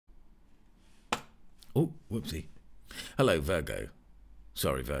Oh, whoopsie. Hello, Virgo.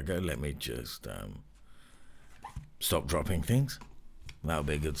 Sorry, Virgo, let me just stop dropping things. That'll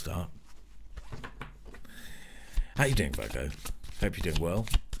be a good start. How you doing, Virgo? Hope you're doing well.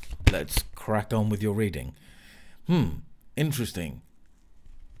 Let's crack on with your reading. Interesting.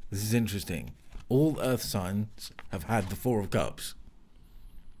 This is interesting. All earth signs have had the Four of Cups.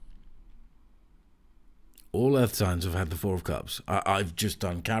 All earth signs have had the Four of Cups. I've just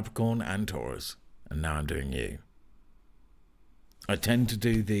done Capricorn and Taurus, and now I'm doing you. I tend to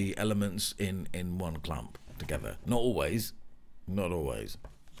do the elements in one clump together. Not always. Not always.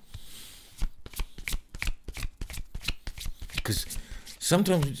 Because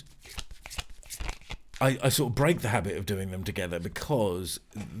sometimes I sort of break the habit of doing them together because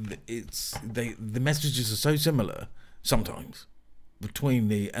the messages are so similar sometimes between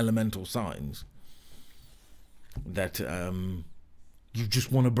the elemental signs that you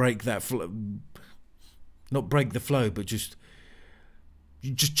just want to break that flow. Not break the flow, but you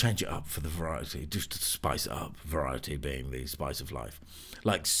just change it up for the variety, just to spice it up, variety being the spice of life.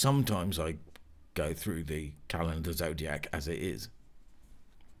 Like sometimes I go through the calendar Zodiac as it is.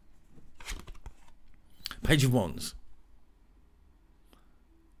 Page of Wands.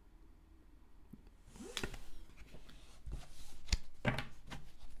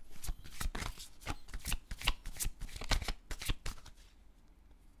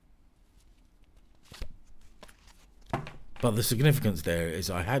 But the significance there is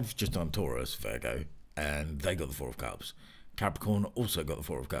I have just done Taurus, Virgo, and they got the Four of Cups. Capricorn also got the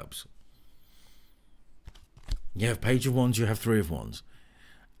Four of Cups. You have Page of Wands, you have Three of Wands.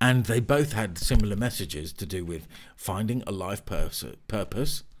 And they both had similar messages to do with finding a life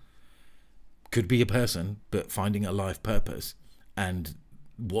purpose. Could be a person, but finding a life purpose. And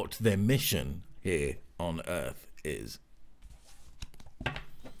what their mission here on Earth is.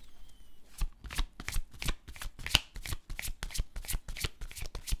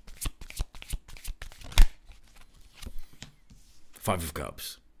 Five of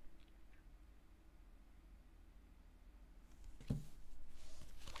Cups.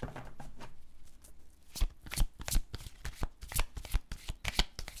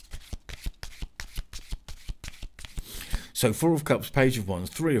 So Four of Cups, Page of Wands,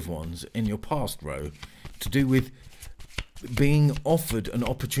 Three of Wands in your past row to do with being offered an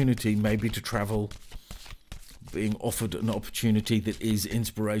opportunity maybe to travel, being offered an opportunity that is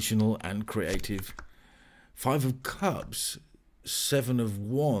inspirational and creative. Five of Cups, Seven of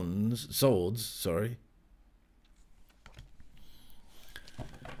Wands, Swords, sorry.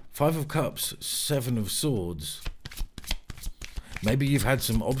 Five of Cups, Seven of Swords. Maybe you've had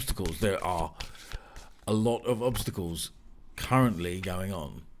some obstacles. There are a lot of obstacles currently going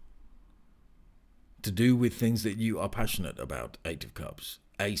on to do with things that you are passionate about. Eight of Cups.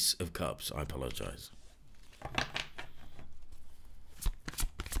 Ace of Cups, I apologize.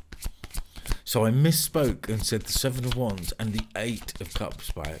 So I misspoke and said the Seven of Wands and the Eight of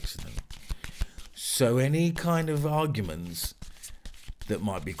Cups by accident. So any kind of arguments that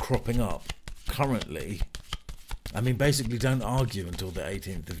might be cropping up currently, I mean, basically don't argue until the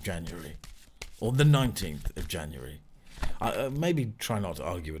 18th of January or the 19th of January. Maybe try not to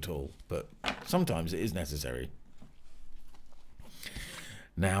argue at all, but sometimes it is necessary.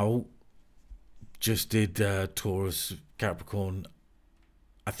 Now, just did Taurus, Capricorn.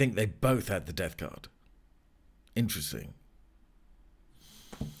 I think they both had the Death card. Interesting.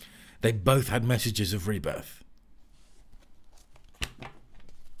 They both had messages of rebirth.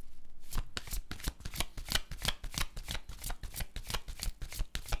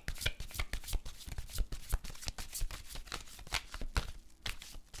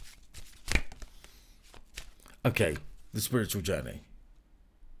 Okay, the spiritual journey.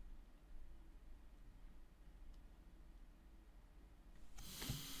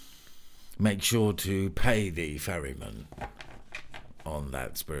 Make sure to pay the ferryman on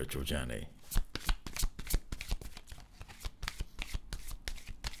that spiritual journey.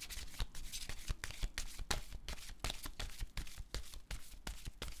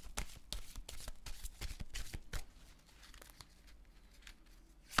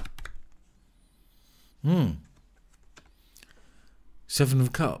 Seven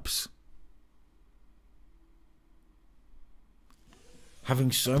of Cups.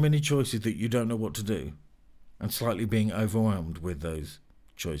 Having so many choices that you don't know what to do and slightly being overwhelmed with those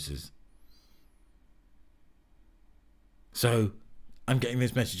choices. So I'm getting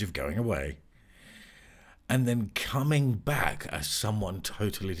this message of going away and then coming back as someone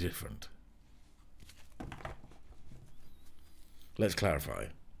totally different. Let's clarify.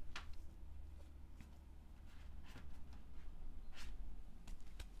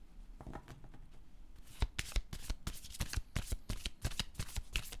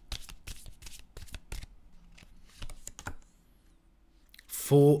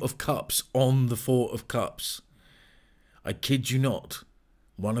 Four of Cups on the Four of Cups. I kid you not.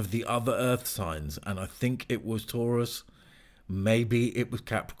 One of the other earth signs, and I think it was Taurus, maybe it was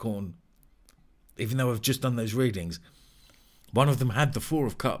Capricorn, even though I've just done those readings, one of them had the Four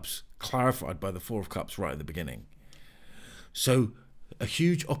of Cups clarified by the Four of Cups right at the beginning. So a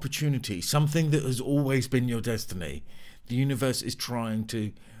huge opportunity, something that has always been your destiny, the universe is trying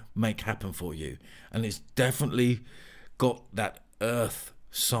to make happen for you, and it's definitely got that earth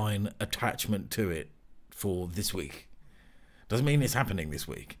sign attachment to it for this week. Doesn't mean it's happening this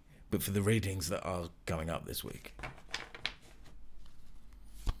week, but for the readings that are going up this week.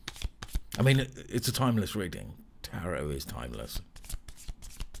 I mean, it's a timeless reading. Tarot is timeless.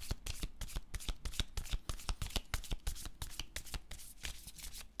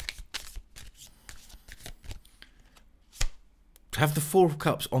 To have the Four of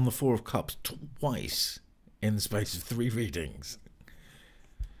Cups on the Four of Cups twice in the space of 3 readings,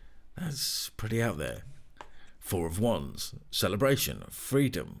 that's pretty out there. Four of Wands, celebration,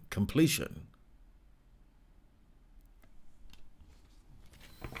 freedom, completion.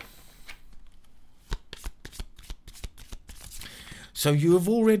 So you have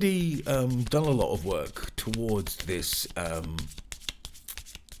already done a lot of work towards this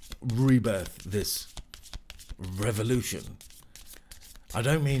rebirth, this revolution. I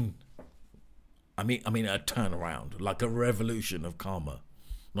don't mean, I mean a turnaround, like a revolution of karma,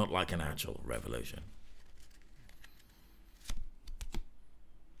 not like an actual revolution.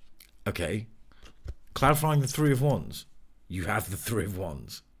 Okay, clarifying the Three of Wands. You have the Three of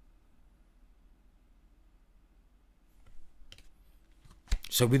Wands.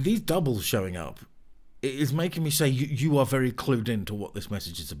 So with these doubles showing up, it is making me say you are very clued into what this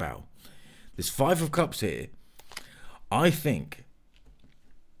message is about. This Five of Cups here, I think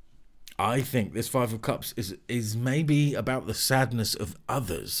this Five of Cups is maybe about the sadness of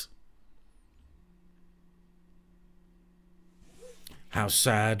others. How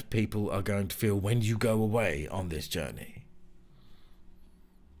sad people are going to feel when you go away on this journey.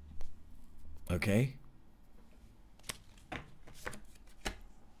 Okay?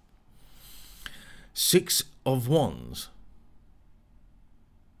 Six of Wands.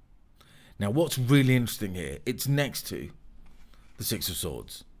 Now, what's really interesting here, it's next to the Six of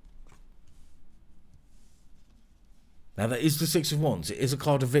Swords. Now, that is the Six of Wands. It is a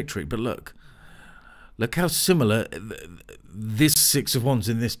card of victory, but look how similar this Six of Wands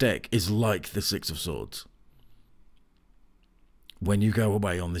in this deck is like the Six of Swords. When you go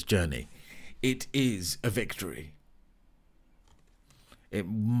away on this journey, it is a victory. It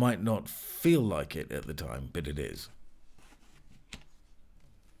might not feel like it at the time, but it is.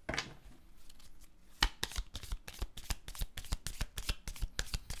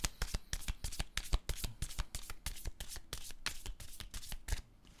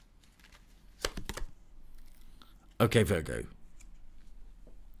 Okay, Virgo.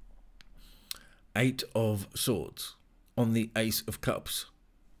 Eight of Swords on the Ace of Cups.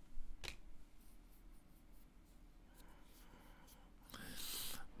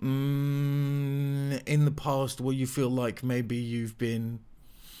 In the past, where you feel like maybe you feel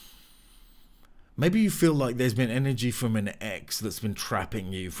like there's been energy from an ex that's been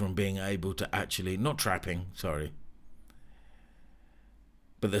trapping you from being able to actually, not trapping, sorry,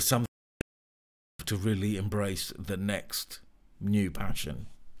 but there's something to really embrace the next new passion.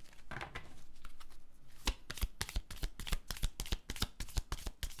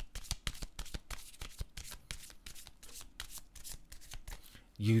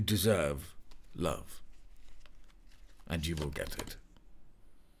 You deserve love, and you will get it.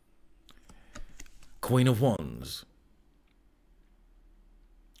 Queen of Wands.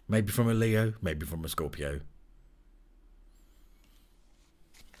 Maybe from a Leo, maybe from a Scorpio.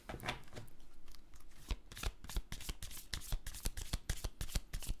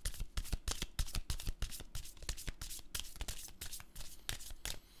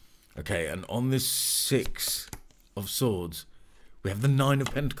 Okay, and on this Six of Swords, we have the Nine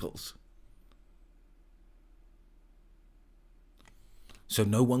of Pentacles. So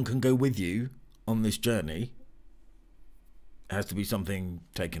no one can go with you on this journey. It has to be something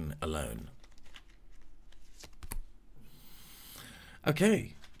taken alone.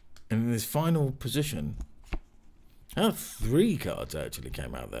 Okay, and in this final position, 3 cards actually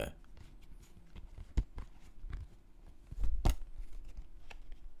came out there.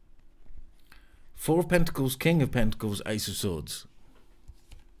 Four of Pentacles, King of Pentacles, Ace of Swords.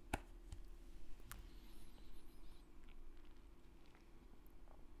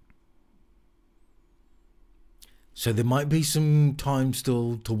 So there might be some time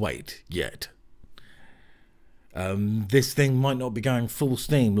still to wait yet. This thing might not be going full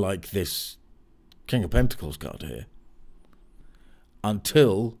steam like this King of Pentacles card here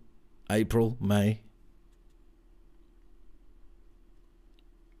until April, May.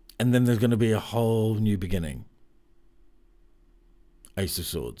 And then there's going to be a whole new beginning. Ace of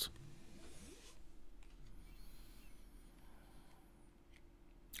Swords.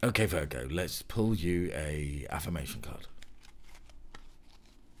 Okay, Virgo, let's pull you a affirmation card.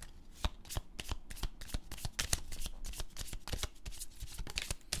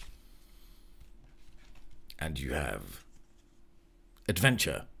 And you have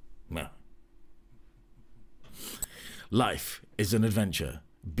adventure. No. Life is an adventure.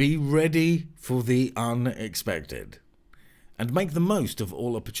 Be ready for the unexpected and make the most of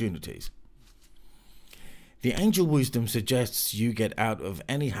all opportunities. The angel wisdom suggests you get out of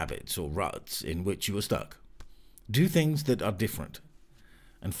any habits or ruts in which you are stuck. Do things that are different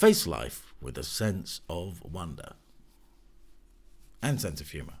and face life with a sense of wonder and sense of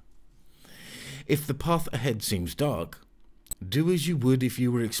humor. If the path ahead seems dark, do as you would if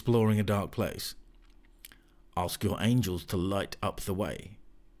you were exploring a dark place. Ask your angels to light up the way.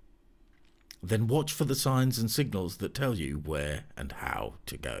 Then watch for the signs and signals that tell you where and how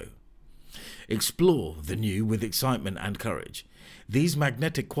to go. Explore the new with excitement and courage. These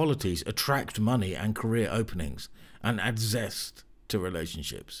magnetic qualities attract money and career openings and add zest to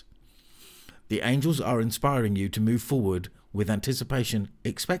relationships. The angels are inspiring you to move forward with anticipation,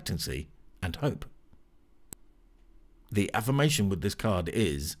 expectancy, and hope. The affirmation with this card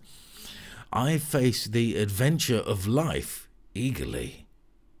is, I face the adventure of life eagerly.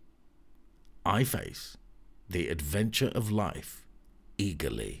 I face the adventure of life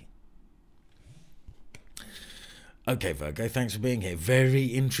eagerly. Okay, Virgo, thanks for being here. Very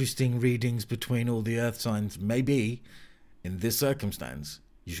interesting readings between all the earth signs. Maybe, in this circumstance,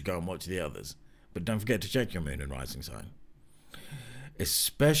 you should go and watch the others. But don't forget to check your moon and rising sign.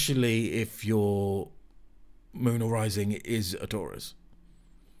 Especially if your moon or rising is a Taurus.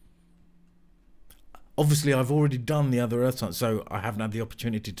 Obviously, I've already done the other earth signs, so I haven't had the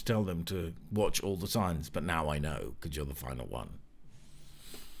opportunity to tell them to watch all the signs, but now I know, because you're the final one.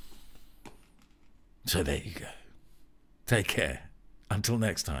 So there you go. Take care. Until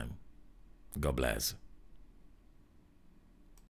next time, God bless.